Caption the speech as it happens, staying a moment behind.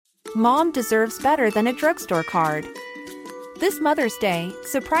Mom deserves better than a drugstore card. This Mother's Day,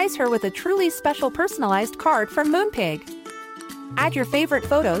 surprise her with a truly special personalized card from Moonpig. Add your favorite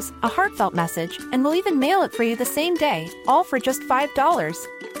photos, a heartfelt message, and we'll even mail it for you the same day, all for just $5.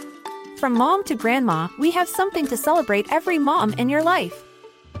 From mom to grandma, we have something to celebrate every mom in your life.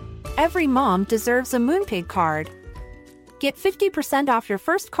 Every mom deserves a Moonpig card. Get 50% off your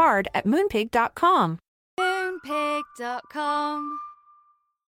first card at moonpig.com. Moonpig.com.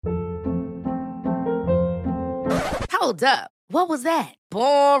 Hold up. What was that?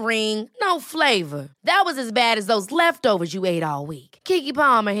 Boring. No flavor. That was as bad as those leftovers you ate all week. Keke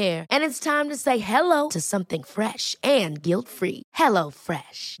Palmer here, and it's time to say hello to something fresh and guilt-free. Hello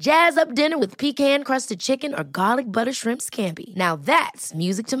Fresh. Jazz up dinner with pecan-crusted chicken or garlic butter shrimp scampi. Now that's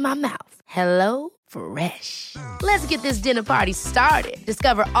music to my mouth. Hello Fresh. Let's get this dinner party started.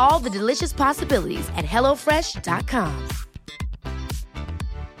 Discover all the delicious possibilities at hellofresh.com.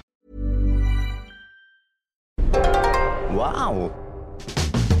 Wow.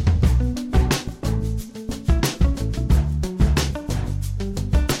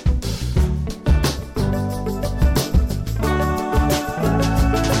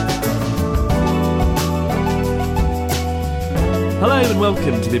 Hello and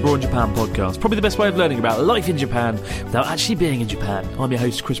welcome to the Abroad in Japan podcast. Probably the best way of learning about life in Japan without actually being in Japan. I'm your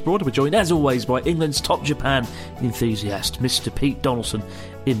host, Chris Broad. We're joined, as always, by England's top Japan enthusiast, Mr. Pete Donaldson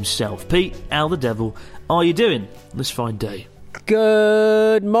himself. Pete, how the devil are you doing this fine day?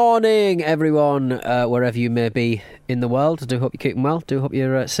 Good morning, everyone, wherever you may be in the world. I do hope you're keeping well. Do hope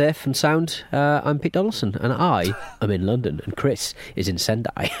you're safe and sound. I'm Pete Donaldson, and I am in London, and Chris is in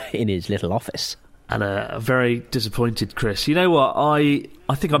Sendai in his little office. And a very disappointed Chris. You know what? I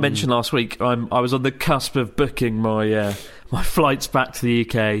think I mentioned last week I was on the cusp of booking my my flights back to the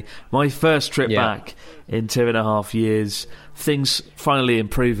UK. My first trip back in 2.5 years. Things finally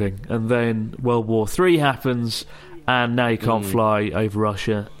improving, and then World War III happens, and now you can't fly over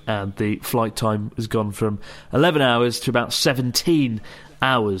Russia, and the flight time has gone from 11 hours to about 17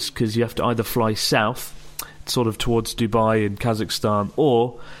 hours because you have to either fly south, sort of towards Dubai and Kazakhstan,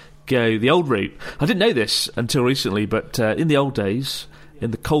 or go the old route. I didn't know this until recently, but in the old days,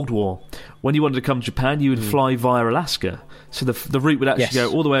 in the Cold War, when you wanted to come to Japan, you would fly via Alaska. So the route would actually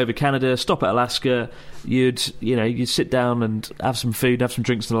go all the way over Canada, stop at Alaska. You'd sit down and have some food, have some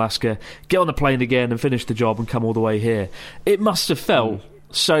drinks in Alaska, get on the plane again and finish the job and come all the way here. It must have felt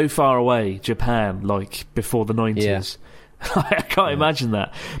so far away, Japan, like before the 90s. Yeah. I can't imagine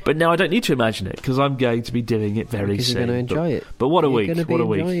that. But now I don't need to imagine it because I'm going to be doing it very soon. You're going to enjoy it. But what a week. What a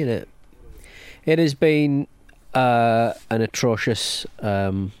week. It has been an atrocious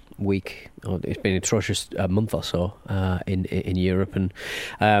week. It's been an atrocious month or so in Europe. And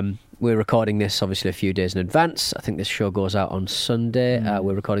we're recording this obviously a few days in advance. I think this show goes out on Sunday.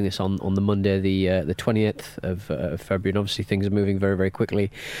 We're recording this on the Monday, the 28th of February, and obviously things are moving very, very quickly.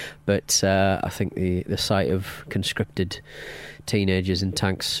 But I think the sight of conscripted teenagers in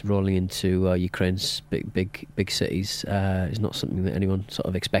tanks rolling into Ukraine's big cities is not something that anyone sort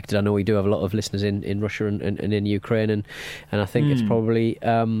of expected. I know we do have a lot of listeners in Russia and in Ukraine, and I think it's probably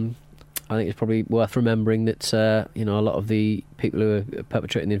worth remembering that a lot of the people who are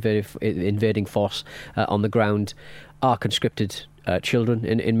perpetrating the invading force on the ground are conscripted children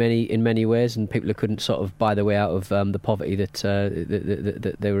in many ways, and people who couldn't sort of buy their way out of the poverty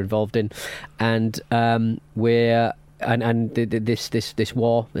that they were involved in, and this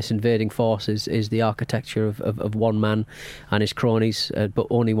war, this invading force is the architecture of one man and his cronies, but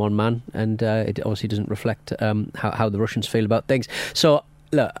only one man, and it obviously doesn't reflect how the Russians feel about things. So.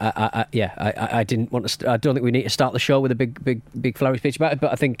 Look, I didn't want to. I don't think we need to start the show with a big flowery speech about it.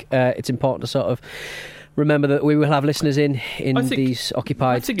 But I think it's important to sort of remember that we will have listeners in these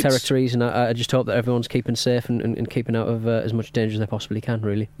occupied territories, and I just hope that everyone's keeping safe and keeping out of as much danger as they possibly can.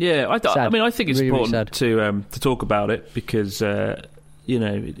 Really. Yeah, I think it's really, important to talk about it because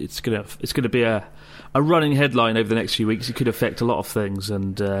it's gonna be a running headline over the next few weeks. It could affect a lot of things,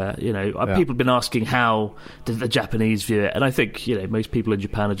 and people have been asking how the Japanese view it, and I think most people in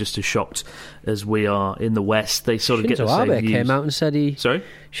Japan are just as shocked as we are in the West. They sort of get the same news.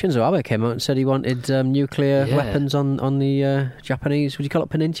 Shinzo Abe came out and said he wanted nuclear weapons on the Japanese. Would you call it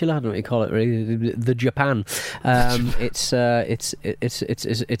peninsula? I don't know what you call it. Really, the Japan. It's a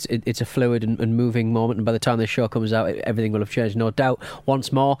fluid and moving moment, and by the time this show comes out, everything will have changed, no doubt,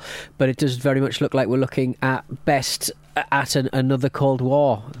 once more. But it does very much look like we're looking at best at another Cold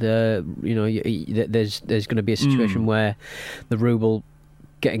War. There's going to be a situation where the ruble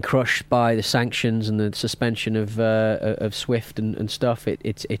getting crushed by the sanctions and the suspension of SWIFT and stuff.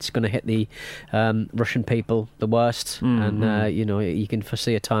 It's going to hit the Russian people the worst, and you can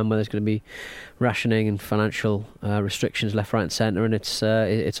foresee a time where there's going to be rationing and financial restrictions left, right, and centre, and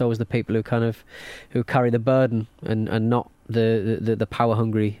it's always the people who carry the burden and not the power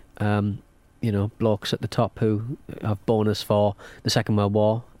hungry blokes at the top who have borne us for the Second World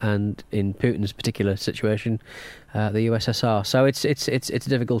War, and in Putin's particular situation, the USSR. So it's a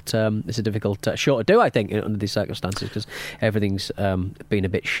difficult show to do, I think, under these circumstances, because everything's been a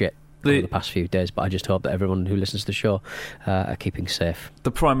bit shit over the past few days. But I just hope that everyone who listens to the show are keeping safe.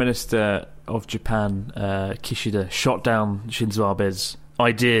 The Prime Minister of Japan, Kishida, shot down Shinzo Abe's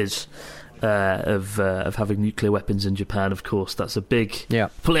ideas of having nuclear weapons in Japan. Of course, that's a big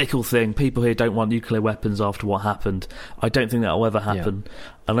political thing. People here don't want nuclear weapons after what happened. I don't think that will ever happen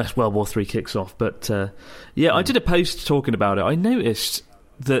unless World War III kicks off. But I did a post talking about it. I noticed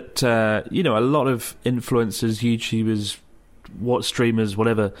that a lot of influencers, YouTubers, streamers,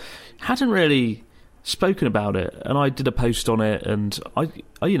 whatever, hadn't really spoken about it, and I did a post on it, and I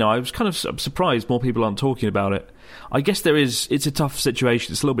was kind of surprised more people aren't talking about it. I guess it's a tough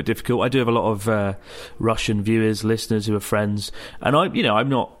situation. It's a little bit difficult. I do have a lot of Russian viewers, listeners who are friends, and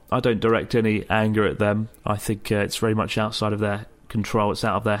I don't direct any anger at them. I think it's very much outside of their control. It's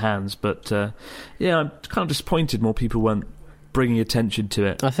out of their hands. But I'm kind of disappointed more people weren't bringing attention to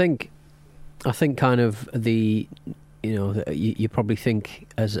it. I think kind of the. You probably think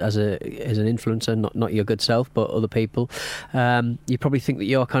as an influencer, not your good self, but other people, you probably think that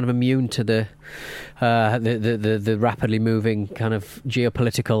you're kind of immune to the rapidly moving kind of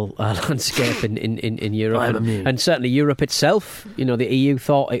geopolitical landscape in Europe, and certainly Europe itself. The EU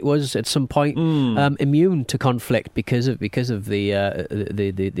thought it was at some point immune to conflict because of the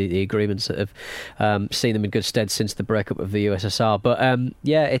agreements that have seen them in good stead since the breakup of the USSR. But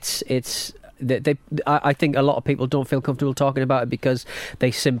it's. I think a lot of people don't feel comfortable talking about it because they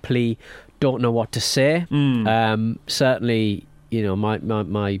simply don't know what to say. Certainly, my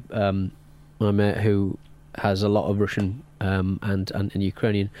mate who has a lot of Russian and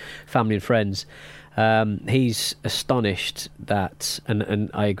Ukrainian family and friends, he's astonished that,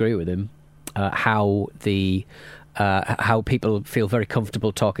 and I agree with him, how people feel very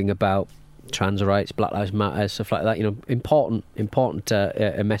comfortable talking about trans rights, Black Lives Matter, stuff like that. Important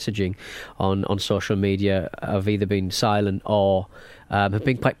messaging on social media have either been silent or have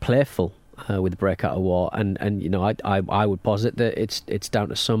been quite playful with the breakout of war. And I would posit that it's down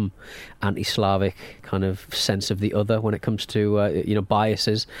to some anti-Slavic kind of sense of the other when it comes to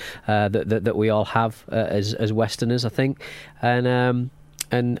biases that we all have as Westerners, I think.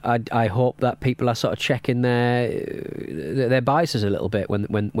 And I hope that people are sort of checking their biases a little bit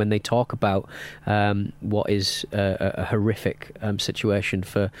when they talk about what is a horrific situation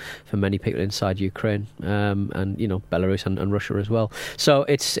for many people inside Ukraine and Belarus and Russia as well. So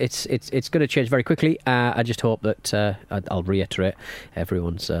it's going to change very quickly. I just hope that I'll reiterate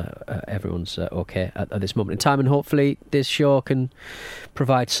everyone's okay at this moment in time, and hopefully this show can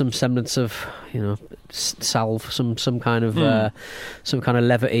provide some semblance of salve some kind of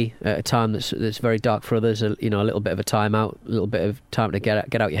levity at a time that's very dark for others. A little bit of a time out, a little bit of time to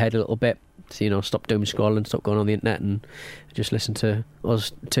get out your head a little bit. So, stop doom scrolling, stop going on the internet, and just listen to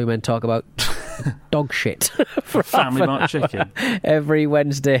us two men talk about dog shit. Family Mart chicken every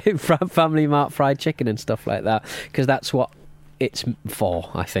Wednesday, Family Mart fried chicken and stuff like that, because that's what it's for,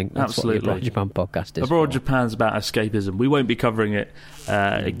 I think. That's absolutely what the Abroad Japan podcast is. Abroad Japan's about escapism. We won't be covering it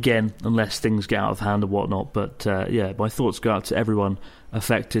again unless things get out of hand and whatnot. But my thoughts go out to everyone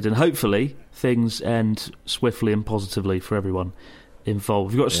affected, and hopefully things end swiftly and positively for everyone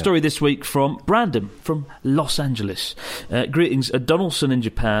involved. We've got a story this week from Brandon from Los Angeles. Greetings, a Donaldson in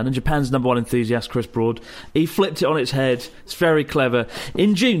Japan, and Japan's number one enthusiast, Chris Broad. He flipped it on its head. It's very clever.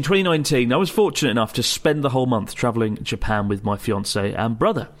 In June 2019, I was fortunate enough to spend the whole month travelling Japan with my fiancé and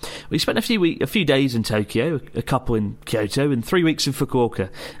brother. We spent a few days in Tokyo, a couple in Kyoto, and 3 weeks in Fukuoka,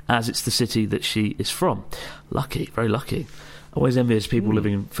 as it's the city that she is from. Lucky, very lucky. Always envious people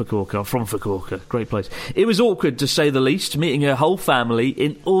living in Fukuoka, from Fukuoka. Great place. It was awkward, to say the least, meeting her whole family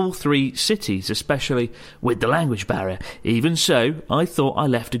in all three cities, especially with the language barrier. Even so, I thought I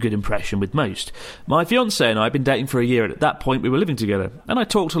left a good impression with most. My fiancé and I had been dating for a year, and at that point we were living together, and I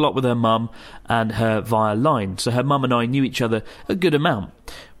talked a lot with her mum and her via line, so her mum and I knew each other a good amount.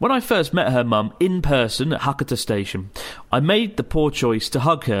 When I first met her mum in person at Hakata Station, I made the poor choice to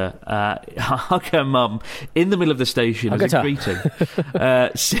hug her mum in the middle of the station as a greeting,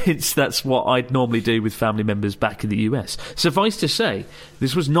 since that's what I'd normally do with family members back in the US. Suffice to say,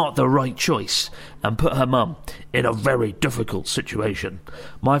 this was not the right choice. and put her mum in a very difficult situation.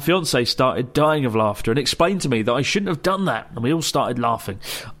 My fiancée started dying of laughter and explained to me that I shouldn't have done that, and we all started laughing.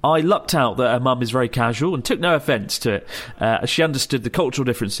 I lucked out that her mum is very casual and took no offence to it, as she understood the cultural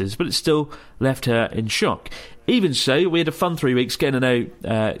differences, but it still left her in shock. Even so, we had a fun 3 weeks getting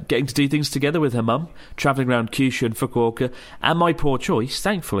to do things together with her mum, travelling around Kyushu and Fukuoka, and my poor choice,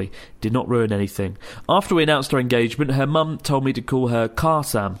 thankfully, did not ruin anything. After we announced our engagement, her mum told me to call her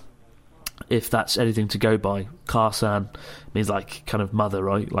Car-san, if that's anything to go by. Car-san means like kind of mother,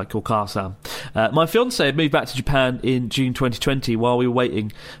 right? Like, or Car-san. My fiancée had moved back to Japan in June 2020 while we were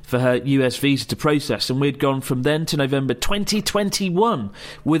waiting for her US visa to process, and we'd gone from then to November 2021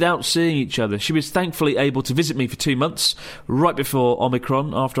 without seeing each other. She was thankfully able to visit me for 2 months, right before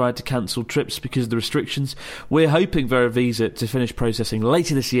Omicron, after I had to cancel trips because of the restrictions. We're hoping for her visa to finish processing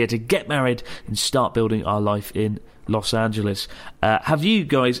later this year to get married and start building our life in Los Angeles. Have you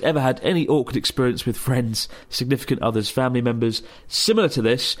guys ever had any awkward experience with friends, significant others, family members similar to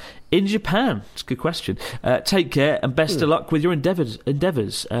this in Japan? It's a good question. Take care and best of luck with your endeavours.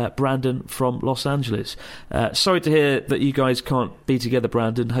 Brandon from Los Angeles. Sorry to hear that you guys can't be together,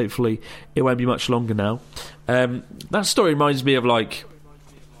 Brandon. Hopefully it won't be much longer now. That story reminds me of like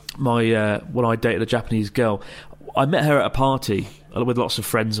my when I dated a Japanese girl. I met her at a party with lots of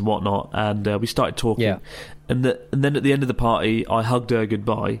friends and whatnot, and we started talking. Yeah. And then at the end of the party, I hugged her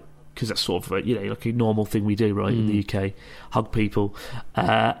goodbye, because that's sort of like a normal thing we do, right, in the UK, hug people.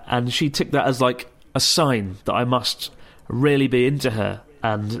 And she took that as like a sign that I must really be into her.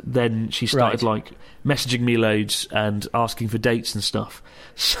 And then she started like messaging me loads and asking for dates and stuff.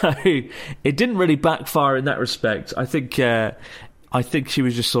 So it didn't really backfire in that respect. I think she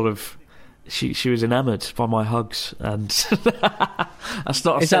was just sort of. She was enamoured by my hugs, and that's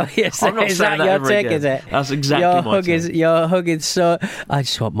not. I'm not saying that ever again. Is it? That's exactly my take. Your hug is so. I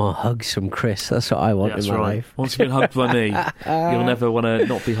just want more hugs from Chris. That's what I want in my life. Once you've been hugged by me, you'll never want to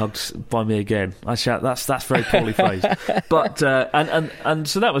not be hugged by me again. That's very poorly phrased. But and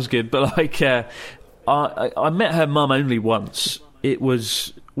so that was good. But like, I met her mum only once. It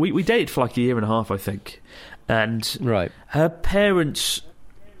was we dated for like a year and a half, I think, and her parents.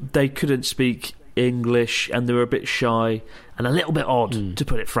 They couldn't speak English and they were a bit shy and a little bit odd, to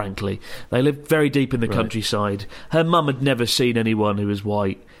put it frankly. They lived very deep in the countryside. Her mum had never seen anyone who was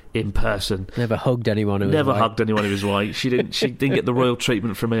white in person. Never hugged anyone who was white. Never hugged anyone who was white. She didn't get the royal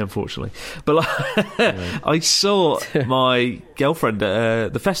treatment from me, unfortunately. But I saw my girlfriend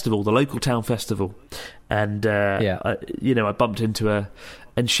at the festival, the local town festival, and I bumped into her,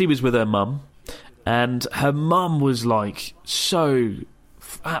 and she was with her mum, and her mum was like so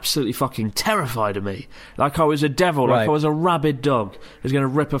absolutely fucking terrified of me, like I was a devil, like I was a rabid dog who was going to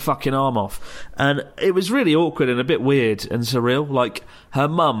rip her fucking arm off. And it was really awkward and a bit weird and surreal. Like her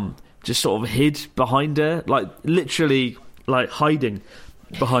mum just sort of hid behind her, like literally like hiding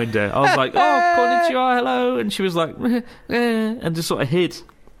behind her. I was like, oh, konnichiwa, hello, and she was like and just sort of hid,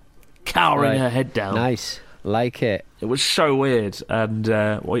 cowering her head down. Nice. Like it. It was so weird, and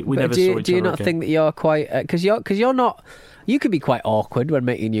we never saw each other. Do you not again. think that you're quite because you're not? You could be quite awkward when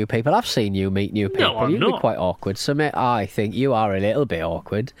meeting new people. I've seen you meet new people. No, I'm You'd not. be quite awkward. So, mate, I think you are a little bit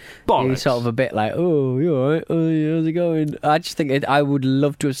awkward. Bollocks. You're sort of a bit like, oh, you all right? Oh, how's it going? I just think I would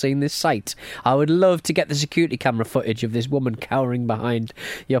love to have seen this sight. I would love to get the security camera footage of this woman cowering behind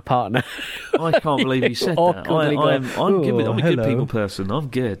your partner. I can't believe you said that. I'm good. I'm a good people person. I'm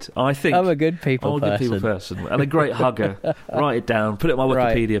good. I think I'm a good people person. I'm a good people person and a great hugger. Write it down. Put it on my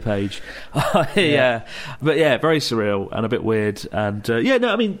Wikipedia page. But yeah, very surreal and a bit weird. And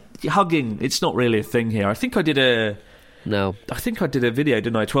I mean, hugging, it's not really a thing here. I think I did a video,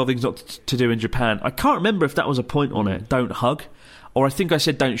 didn't I? 12 things not to do in Japan. I can't remember if that was a point on it. Don't hug. Or I think I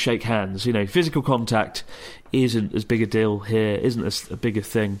said don't shake hands. You know, physical contact isn't as big a deal here, isn't as a bigger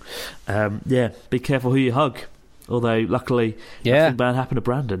thing. Be careful who you hug. Although, luckily, nothing bad happened to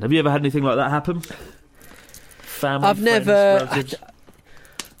Brandon. Have you ever had anything like that happen? Family, I've friends, never... relatives?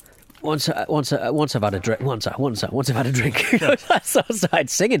 Once I've had a drink. Once I've had a drink. So I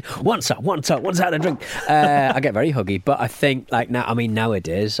started singing. Once I've had a drink. I get very huggy, but I think like now. I mean,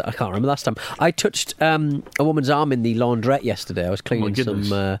 nowadays I can't remember last time I touched a woman's arm in the laundrette yesterday. I was cleaning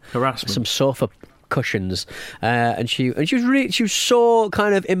some sofa cushions, and she was so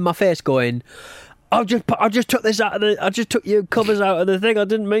kind of in my face, going, I just took this out of I just took your covers out of the thing. I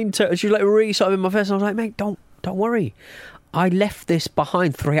didn't mean to. And she was like really sort of in my face. And I was like, mate, don't worry. I left this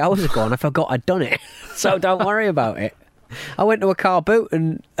behind 3 hours ago and I forgot I'd done it. So don't worry about it. I went to a car boot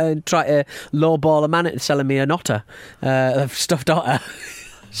and tried to lowball a man into selling me an otter, a stuffed otter.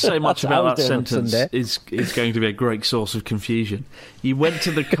 So much That's what I about was that doing on sentence Sunday. is going to be a great source of confusion. You went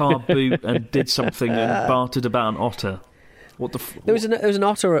to the car boot and did something and bartered about an otter. What the? There was an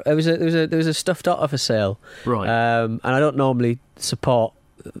otter. There was a stuffed otter for sale. Right. And I don't normally support,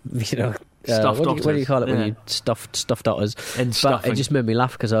 Stuffed what do you call it when yeah. you stuffed otters? And But stuffing. it just made me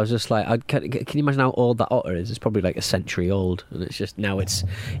laugh because I was just like, can you imagine how old that otter is? It's probably like a century old, and it's just now it's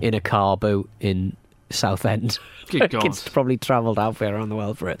in a car boot in Southend. Good God. It's probably travelled halfway around the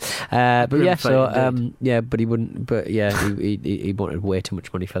world for it. But yeah, so but he wouldn't. But yeah, he wanted way too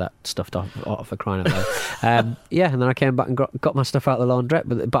much money for that stuffed otter for crying out loud. Yeah, and then I came back and got my stuff out of the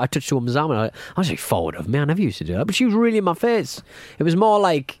laundrette. But I touched a woman's arm and I was like, forward of me. I never used to do that, but she was really in my face. It was more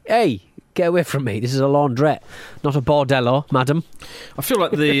like, hey, get away from me. This is a laundrette, not a bordello, madam. I feel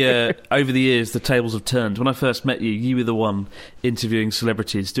like over the years the tables have turned. When I first met you, you were the one interviewing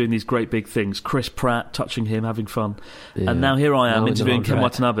celebrities, doing these great big things. Chris Pratt, touching him, having fun. Yeah. And now here I am Now in the interviewing Ken laundrette.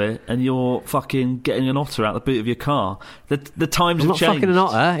 Watanabe, and you're fucking getting an otter out the boot of your car. The times I'm have not changed. fucking an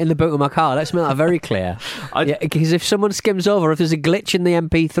otter in the boot of my car. Let's make that very clear. Because if someone skims over, if there's a glitch in the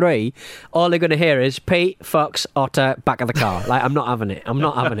MP3, all they're going to hear is Pete, fucks, otter, back of the car. Like, I'm not having it. I'm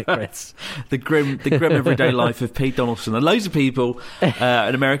not having it, Chris. The grim everyday life of Pete Donaldson. And loads of people in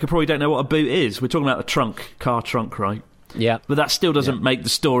America probably don't know what a boot is. We're talking about the car trunk, right? Yeah. But that still doesn't make the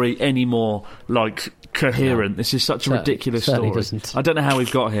story any more, coherent. This is such a ridiculous story. Doesn't. I don't know how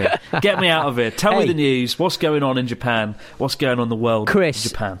we've got here. Get me out of here. Tell me Hey. the news. What's going on in Japan? What's going on in the world Chris,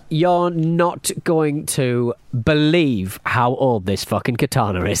 in Japan? you're not going to believe how old this fucking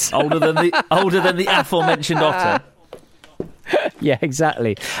katana is. Older than the aforementioned otter. Yeah,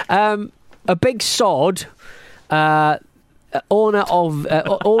 exactly. A big sword, owned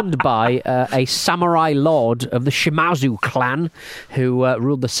by a samurai lord of the Shimazu clan, who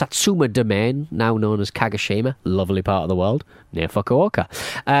ruled the Satsuma domain, now known as Kagoshima, lovely part of the world near Fukuoka.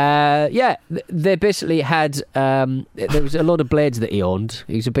 They basically had there was a lot of blades that he owned.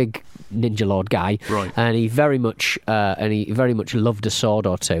 He's a big ninja lord guy, right? And he very much loved a sword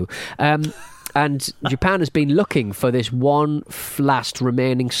or two. And Japan has been looking for this one last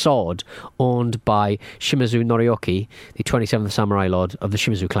remaining sword owned by Shimazu Norioki, the 27th samurai lord of the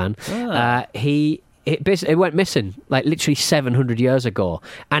Shimazu clan. It went missing, like literally 700 years ago.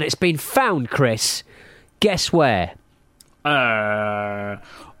 And it's been found, Chris. Guess where? Spain. I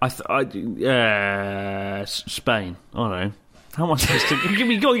don't know. How am I supposed to...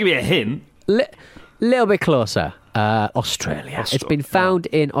 You got to give me a hint. Little bit closer. Australia. It's been found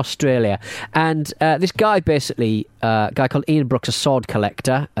in Australia, and this guy basically, a guy called Ian Brooks, a sword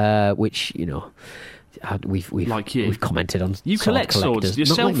collector, which we've commented on. You sword collect swords collectors.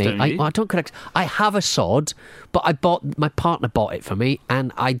 yourself, Not like me. don't you? I don't collect. I have a sword, but my partner bought it for me,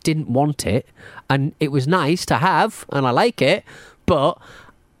 and I didn't want it, and it was nice to have, and I like it, but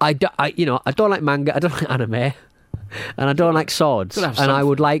I don't like manga, I don't like anime, and I don't like swords, and I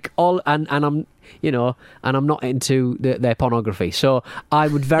would like all, and I'm. And I'm not into their pornography. So I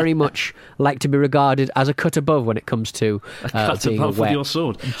would very much like to be regarded as a cut above when it comes to being a wet your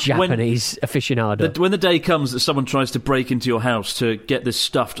sword. Japanese aficionado. When the day comes that someone tries to break into your house to get this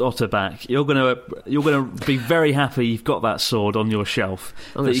stuffed otter back, you're gonna be very happy you've got that sword on your shelf.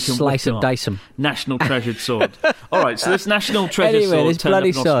 I'm going to slice and dice them. National treasured sword. All right, so this national treasured sword this turned up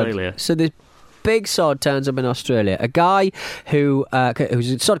bloody in Australia. sword. So this big sword turns up in Australia. A guy who's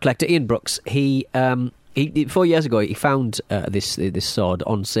a sword collector, Ian Brooks, he 4 years ago he found this sword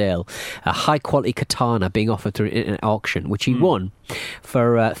on sale, a high quality katana being offered through an auction, which he won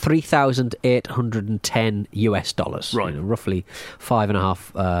for $3,810 US, right? Roughly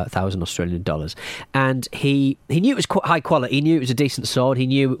 $5,500 Australian dollars. And he knew it was quite high quality. He knew it was a decent sword. He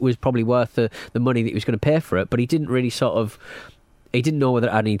knew it was probably worth the money that he was going to pay for it. But he didn't really he didn't know whether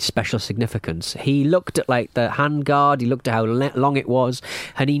it had any special significance. He looked at the handguard, he looked at how long it was,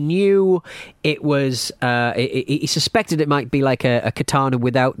 and he knew it was, he suspected it might be like a katana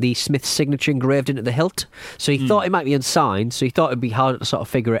without the Smith's signature engraved into the hilt. So he thought it might be unsigned, so he thought it'd be hard to sort of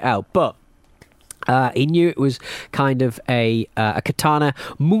figure it out. But he knew it was kind of a katana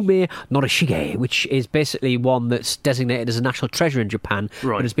mume norishige, which is basically one that's designated as a national treasure in Japan,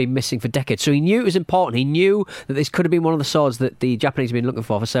 but has been missing for decades. So he knew it was important. He knew that this could have been one of the swords that the Japanese have been looking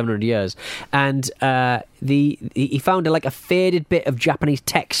for 700 years. And he found a faded bit of Japanese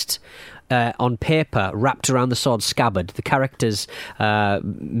text on paper wrapped around the sword's scabbard. The characters,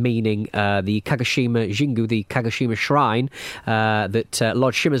 meaning the Kagoshima Jingu, the Kagoshima shrine that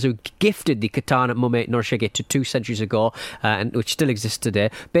Lord Shimazu gifted the katana Mume Norishige 2 centuries ago, and which still exists today.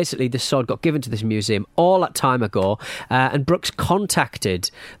 Basically, this sword got given to this museum all that time ago, and Brooks contacted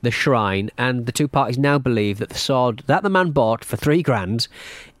the shrine, and the two parties now believe that the sword that the man bought for $3,000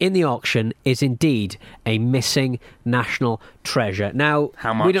 in the auction is indeed a missing national treasure. Now,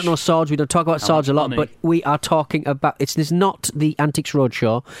 how much? We don't know swords, we don't talk about swords a lot, but we are talking about... This is not the Antiques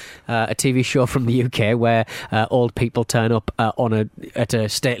Roadshow, a TV show from the UK where old people turn up at a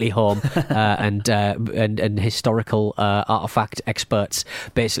stately home and historical artefact experts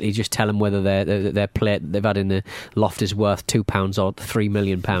basically just tell them whether their plate they've had in the loft is worth £2 or £3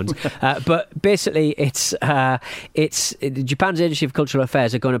 million. But basically, it's Japan's Agency of Cultural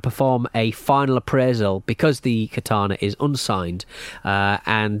Affairs are going to perform a final appraisal because the katana is unsigned,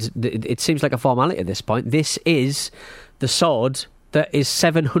 and it seems like a formality at this point. This is the sword that is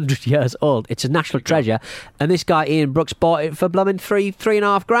 700 years old. It's a national treasure, and this guy Ian Brooks bought it for blooming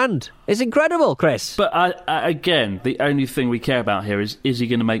 $3,500. It's incredible, Chris. But again, the only thing we care about here is he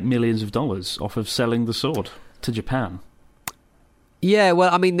going to make millions of dollars off of selling the sword to Japan? Yeah,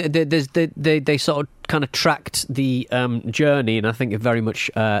 well, I mean, they sort of kind of tracked the journey, and I think it very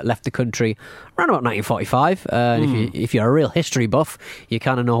much left the country around about 1945. If you're a real history buff, you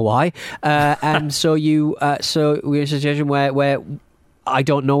kind of know why. And so we're in a situation where I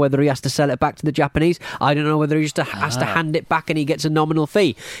don't know whether he has to sell it back to the Japanese. I don't know whether he just has to hand it back and he gets a nominal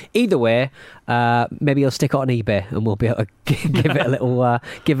fee. Either way, maybe he'll stick it on eBay and we'll be able to give it a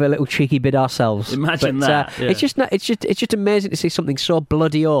little cheeky bid ourselves. Imagine that. Yeah. It's just amazing to see something so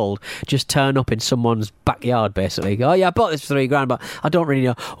bloody old just turn up in someone's backyard. Basically, oh yeah, I bought this for $3,000, but I don't really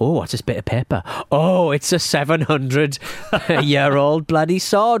know. Oh, what's this bit of paper? Oh, it's a 700-year-old bloody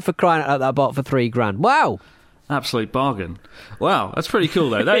sword, for crying out loud, that I bought for $3,000. Wow. Absolute bargain. Wow, that's pretty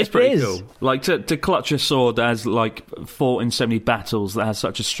cool though. That is pretty cool. Like to clutch a sword that has like fought in so many battles, that has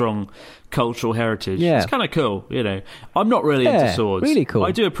such a strong cultural heritage. Yeah. It's kind of cool, you know. I'm not really into swords. Really cool.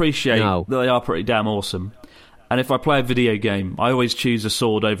 I do appreciate that they are pretty damn awesome. And if I play a video game, I always choose a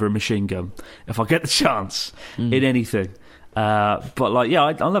sword over a machine gun if I get the chance in anything. But like, yeah,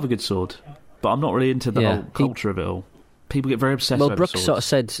 I love a good sword, but I'm not really into the whole culture of it all. People get very obsessed over Brooks swords. sort of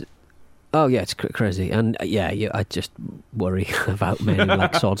said... Oh, yeah, it's crazy. And, I just worry about men who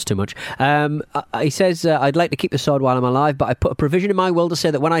like swords too much. He says, I'd like to keep the sword while I'm alive, but I put a provision in my will to say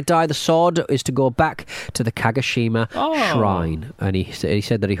that when I die, the sword is to go back to the Kagoshima shrine. And he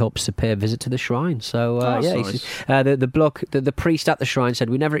said that he hopes to pay a visit to the shrine. So, nice. The bloke, the priest at the shrine said,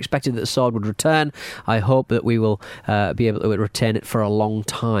 we never expected that the sword would return. I hope that we will be able to retain it for a long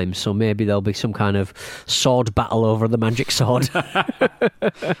time. So maybe there'll be some kind of sword battle over the magic sword.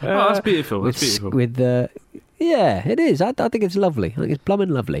 That's beautiful. That's beautiful. Yeah, it is. I think it's lovely. I think it's blooming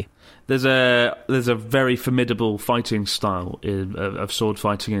lovely. There's a very formidable fighting style of sword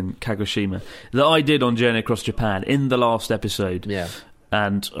fighting in Kagoshima that I did on Journey Across Japan in the last episode. Yeah,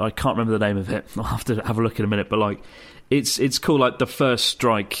 and I can't remember the name of it. I'll have to have a look in a minute. But like, it's called like the first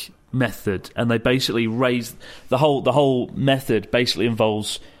strike method, and they basically raise the whole method. Basically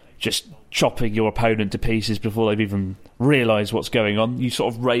involves just chopping your opponent to pieces before they've even realised what's going on. You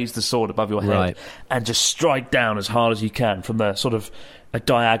sort of raise the sword above your head and just strike down as hard as you can from the sort of a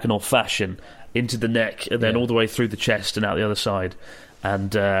diagonal fashion into the neck and then all the way through the chest and out the other side.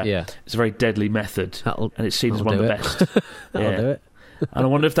 And it's a very deadly method, and it's seen as one of the best. That'll do it. And I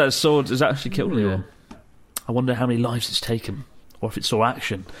wonder if that sword has actually killed anyone. I wonder how many lives it's taken, or if it saw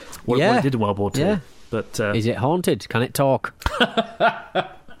action, what it did in World War II. Yeah. But is it haunted? Can it talk?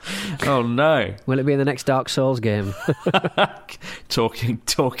 Oh no! Will it be in the next Dark Souls game?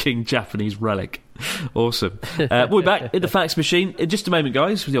 talking Japanese relic. Awesome. We'll be back in the fax machine in just a moment,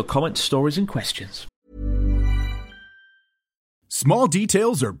 guys, with your comments, stories, and questions. Small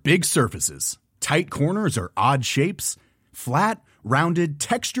details are big surfaces. Tight corners are odd shapes. Flat, rounded,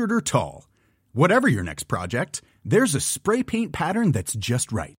 textured, or tall. Whatever your next project, there's a spray paint pattern that's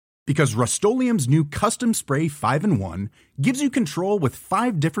just right. Because Rust-Oleum's new Custom Spray 5-in-1 gives you control with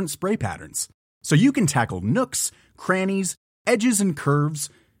 5 different spray patterns. So you can tackle nooks, crannies, edges, and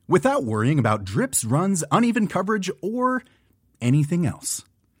curves without worrying about drips, runs, uneven coverage, or anything else.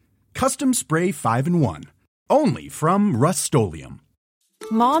 Custom Spray 5-in-1. Only from Rust-Oleum.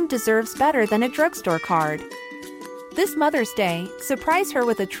 Mom deserves better than a drugstore card. This Mother's Day, surprise her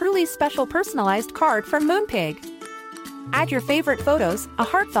with a truly special personalized card from Moonpig. Add your favorite photos, a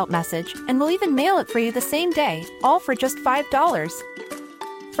heartfelt message, and we'll even mail it for you the same day, all for just $5.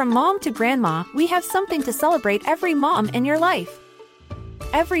 From mom to grandma, we have something to celebrate every mom in your life.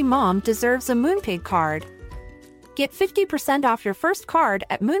 Every mom deserves a Moonpig card. Get 50% off your first card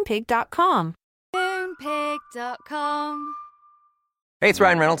at Moonpig.com. Moonpig.com. Hey, it's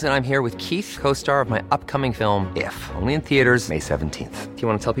Ryan Reynolds, and I'm here with Keith, co-star of my upcoming film, If, only in theaters May 17th. Do you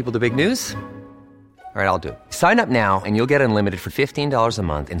want to tell people the big news? All right, I'll do it. Sign up now and you'll get unlimited for $15 a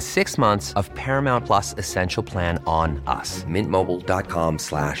month and 6 months of Paramount Plus Essential Plan on us.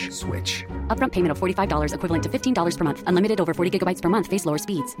 MintMobile.com/switch. Upfront payment of $45 equivalent to $15 per month. Unlimited over 40 gigabytes per month. Face lower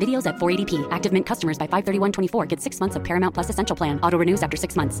speeds. Videos at 480p. Active Mint customers by 531.24 get 6 months of Paramount Plus Essential Plan. Auto renews after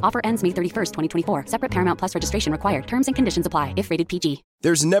 6 months. Offer ends May 31st, 2024. Separate Paramount Plus registration required. Terms and conditions apply if rated PG.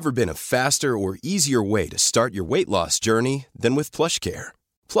 There's never been a faster or easier way to start your weight loss journey than with PlushCare.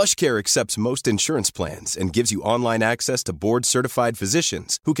 PlushCare accepts most insurance plans and gives you online access to board-certified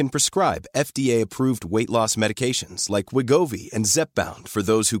physicians who can prescribe FDA-approved weight loss medications like Wegovy and Zepbound for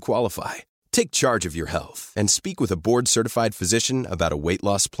those who qualify. Take charge of your health and speak with a board-certified physician about a weight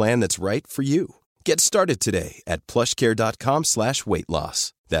loss plan that's right for you. Get started today at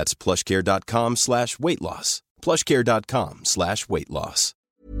plushcare.com/weight-loss. That's plushcare.com/weight-loss. plushcare.com/weight-loss.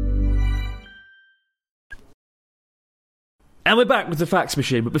 And we're back with the fax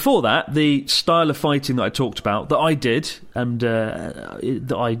machine, but before that, the style of fighting that I talked about, that I did, and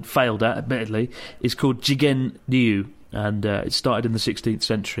that I failed at, admittedly, is called Jigen Ryu, and it started in the 16th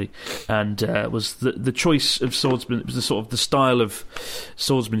century, and was the choice of swordsman. It was the sort of the style of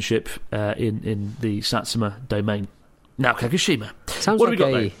swordsmanship in the Satsuma domain. Now Kagoshima. What have we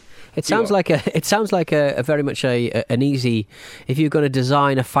got there? It sounds like a very much an easy. If you're going to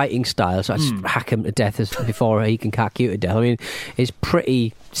design a fighting style, so I just hack him to death before he can hack you to death. I mean,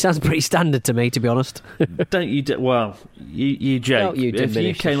 sounds pretty standard to me, to be honest. Don't you? Well, you joke. If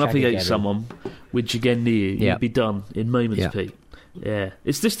you came up against someone with Jigen Ryu, you'd be done in moments, Pete. Yeah,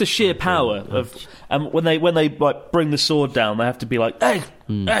 it's just the sheer power of. And when they like bring the sword down, they have to be like, hey,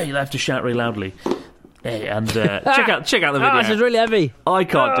 hey, they have to shout really loudly. Hey, and check out the video. This is really heavy. I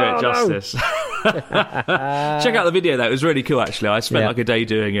can't do it justice. Check out the video though. It was really cool actually. I spent like a day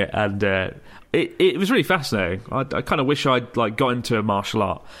doing it, and it was really fascinating. I kind of wish I'd like got into a martial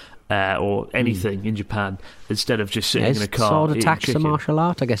art or anything in Japan instead of just sitting in a car. Sword attacks a martial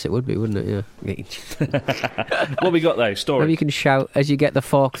art? I guess it would be, wouldn't it? Yeah. What we got though? Story. Maybe you can shout as you get the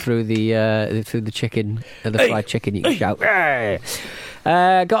fork through the chicken, the fried chicken. You can shout. Hey!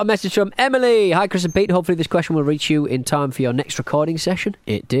 Got a message from Emily. Hi Chris and Pete, hopefully this question will reach you in time for your next recording session.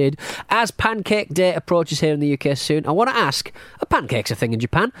 It did. As Pancake Day approaches here in the UK soon, I want to ask, are pancakes a thing in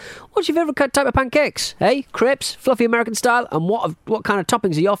Japan? What's your favourite type of pancakes? Hey, crepes, fluffy American style, and what kind of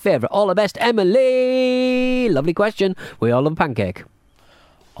toppings are your favourite? All the best, Emily. Lovely question. We all love pancake.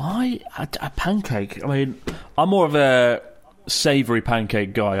 A pancake. I mean, I'm more of a savoury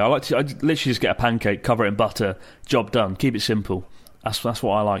pancake guy. I literally just get a pancake, cover it in butter, job done, keep it simple. That's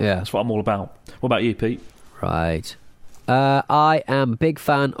what I like. Yeah. That's what I'm all about. What about you, Pete? Right. I am a big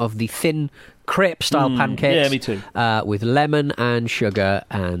fan of the thin crepe-style pancakes. Yeah, me too. With lemon and sugar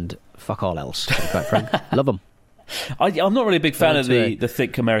and fuck all else, to be quite frank. Love them. I'm not really a big fan of the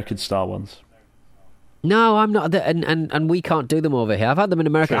thick American-style ones. No, I'm not. And we can't do them over here. I've had them in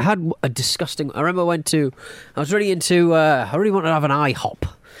America. True. I had a disgusting... I remember I was really into... I really wanted to have an IHOP.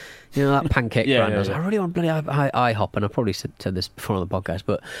 You know, that pancake brand. I was like, I really want bloody IHOP, and I probably said this before on the podcast,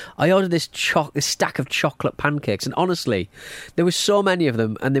 but I ordered this stack of chocolate pancakes, and honestly, there were so many of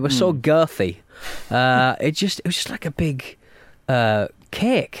them, and they were so girthy. It was just like a big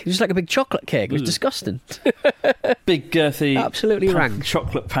cake. It was just like a big chocolate cake. It was disgusting. Big girthy, absolutely rank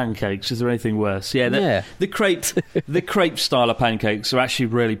chocolate pancakes. Is there anything worse? The crepe style of pancakes are actually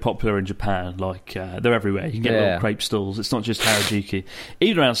really popular in Japan. Like they're everywhere. You can get little crepe stalls. It's not just Harajuku.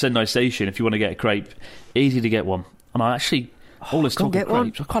 Even around Sendai Station, if you want to get a crepe, easy to get one. And I actually. All this talk of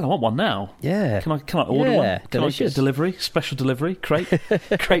crepes. I kind of want one now. Yeah. Can I order one? Can I get a delivery? Special delivery? Crepe?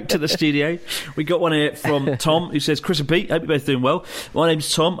 Crepe to the studio. We got one here from Tom, who says, Chris and Pete, hope you're both doing well. My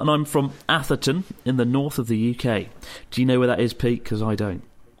name's Tom, and I'm from Atherton in the north of the UK. Do you know where that is, Pete? Because I don't.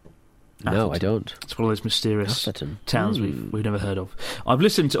 Atherton. No, I don't. It's one of those mysterious towns we've never heard of. I've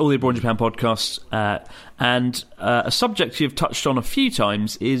listened to all the Abroad Japan podcasts, and a subject you've touched on a few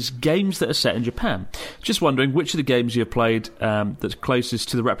times is games that are set in Japan. Just wondering which of the games you've played that's closest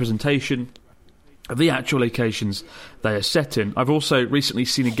to the representation of the actual locations they are set in. I've also recently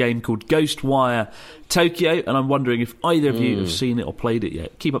seen a game called Ghostwire Tokyo, and I'm wondering if either of you have seen it or played it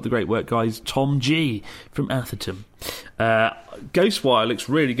yet. Keep up the great work, guys. Tom G from Atherton. Ghostwire looks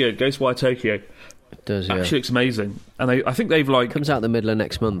really good. Ghostwire Tokyo. It does, yeah. Actually looks amazing. And I think they've comes out in the middle of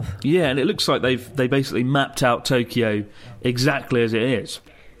next month. Yeah, and it looks like they basically mapped out Tokyo exactly as it is.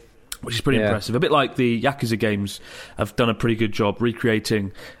 which is pretty impressive. A bit like the Yakuza games have done a pretty good job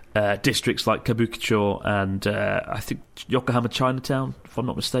recreating districts like Kabukicho and I think Yokohama Chinatown, if I'm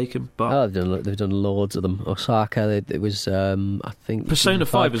not mistaken. But they've done loads of them. Osaka, it was I think Persona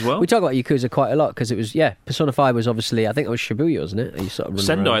 5 as well. We talk about Yakuza quite a lot because it was Persona 5 was obviously, I think it was Shibuya, wasn't it? You sort of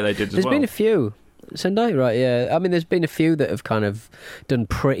Sendai around. They did as There's well. been a few. Sendai, right, yeah. I mean, there's been a few that have kind of done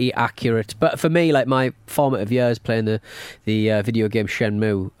pretty accurate. But for me, like my formative years playing the video game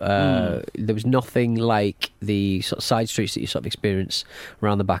Shenmue, there was nothing like the sort of side streets that you sort of experience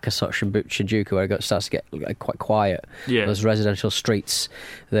around the back of sort of Shinjuku, where it starts to get quite quiet. Yeah. Those residential streets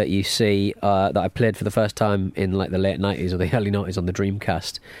that you see that I played for the first time in like the late 90s or the early 90s on the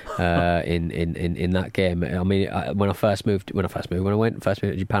Dreamcast in that game. I mean, when I first moved to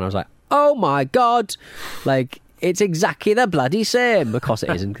Japan, I was like, oh my god, like it's exactly the bloody same. Of course it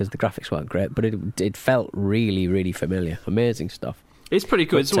isn't, because the graphics weren't great, but it felt really, really familiar. Amazing stuff. It's pretty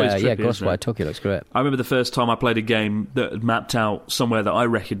cool. It's always trippy, Ghostwire Tokyo looks great. I remember the first time I played a game that had mapped out somewhere that I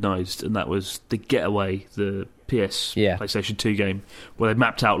recognised, and that was The Getaway, the PlayStation 2 game, where they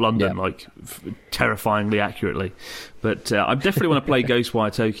mapped out London terrifyingly accurately. But I definitely want to play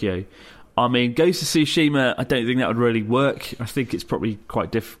Ghostwire Tokyo. I mean, Ghost of Tsushima, I don't think that would really work. I think it's probably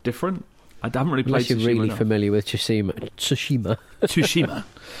quite different. I haven't really played Tsushima. Unless you're really familiar with Tsushima.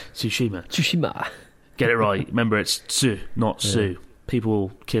 Get it right. Remember, it's Tsu, not Su. People will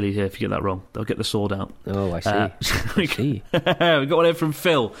kill you here if you get that wrong. They'll get the sword out. Oh, I see. We got one here from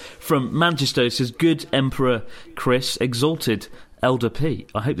Phil from Manchester. It says, good Emperor Chris, exalted Elder P.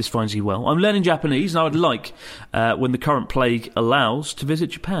 I hope this finds you well. I'm learning Japanese, and I would like, when the current plague allows, to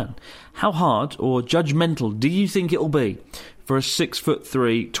visit Japan. How hard or judgmental do you think it will be for a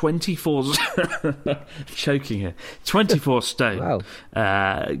 6'3", 24 choking here, 24 stone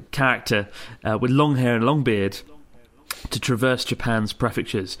character with long hair and long beard to traverse Japan's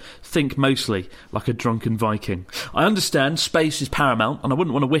prefectures? Think mostly like a drunken Viking. I understand space is paramount, and I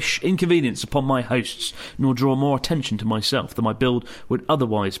wouldn't want to wish inconvenience upon my hosts, nor draw more attention to myself than my build would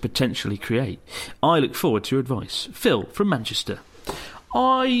otherwise potentially create. I look forward to your advice. Phil from Manchester.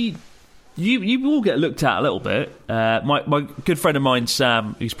 You will get looked at a little bit. My good friend of mine,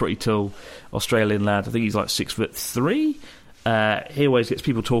 Sam, who's pretty tall, Australian lad, I think he's like 6'3". He always gets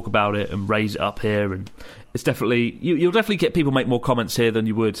people talk about it and raise it up here, and it's definitely you'll definitely get people make more comments here than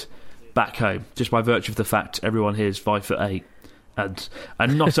you would back home, just by virtue of the fact everyone here is 5'8" and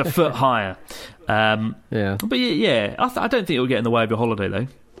not a foot higher. But I don't think it'll get in the way of your holiday though.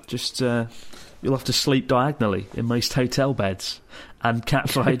 Just you'll have to sleep diagonally in most hotel beds, and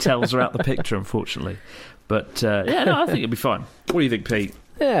capsule hotels are out the picture, unfortunately. But I think it'll be fine. What do you think, Pete?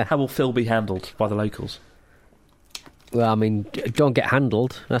 Yeah. How will Phil be handled by the locals? Well, I mean, don't get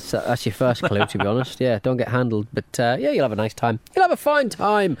handled. That's your first clue, to be honest. Yeah, don't get handled. But you'll have a nice time. You'll have a fine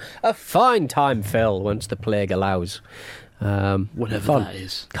time, Phil, once the plague allows. Whatever that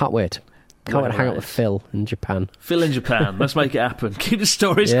is. Can't wait. Can't wait to hang out with Phil in Japan. Phil in Japan. Let's make it happen. Keep the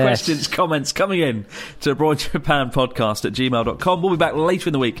stories, questions, comments coming in to abroadjapanpodcast@gmail.com. We'll be back later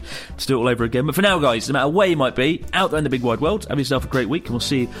in the week to do it all over again. But for now, guys, no matter where you might be, out there in the big wide world, have yourself a great week, and we'll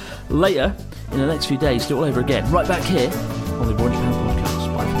see you later in the next few days to do it all over again. Right back here on the Abroad Japan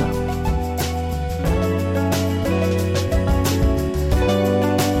Podcast. Bye for now.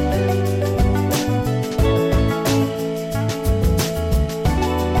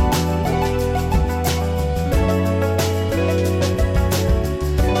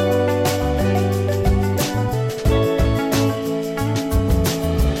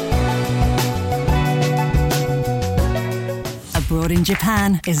 Abroad in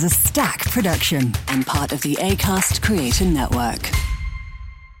Japan is a Stack production and part of the Acast Creator Network.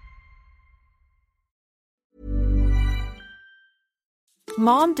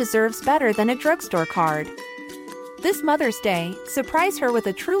 Mom deserves better than a drugstore card. This Mother's Day, surprise her with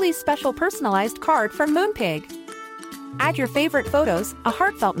a truly special personalized card from Moonpig. Add your favorite photos, a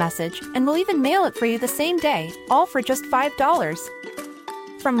heartfelt message, and we'll even mail it for you the same day, all for just $5.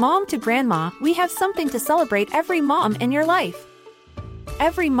 From mom to grandma, we have something to celebrate every mom in your life.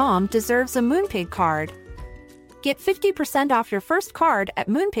 Every mom deserves a Moonpig card. Get 50% off your first card at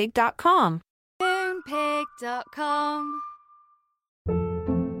Moonpig.com. Moonpig.com.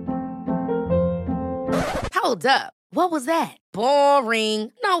 Hold up. What was that?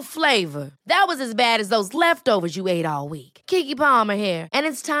 Boring. No flavor. That was as bad as those leftovers you ate all week. Keke Palmer here, and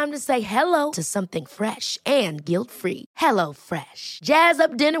it's time to say hello to something fresh and guilt-free. HelloFresh. Jazz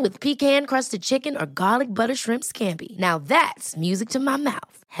up dinner with pecan-crusted chicken or garlic butter shrimp scampi. Now that's music to my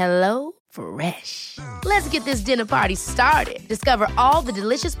mouth. HelloFresh. Let's get this dinner party started. Discover all the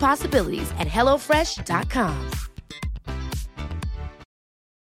delicious possibilities at HelloFresh.com.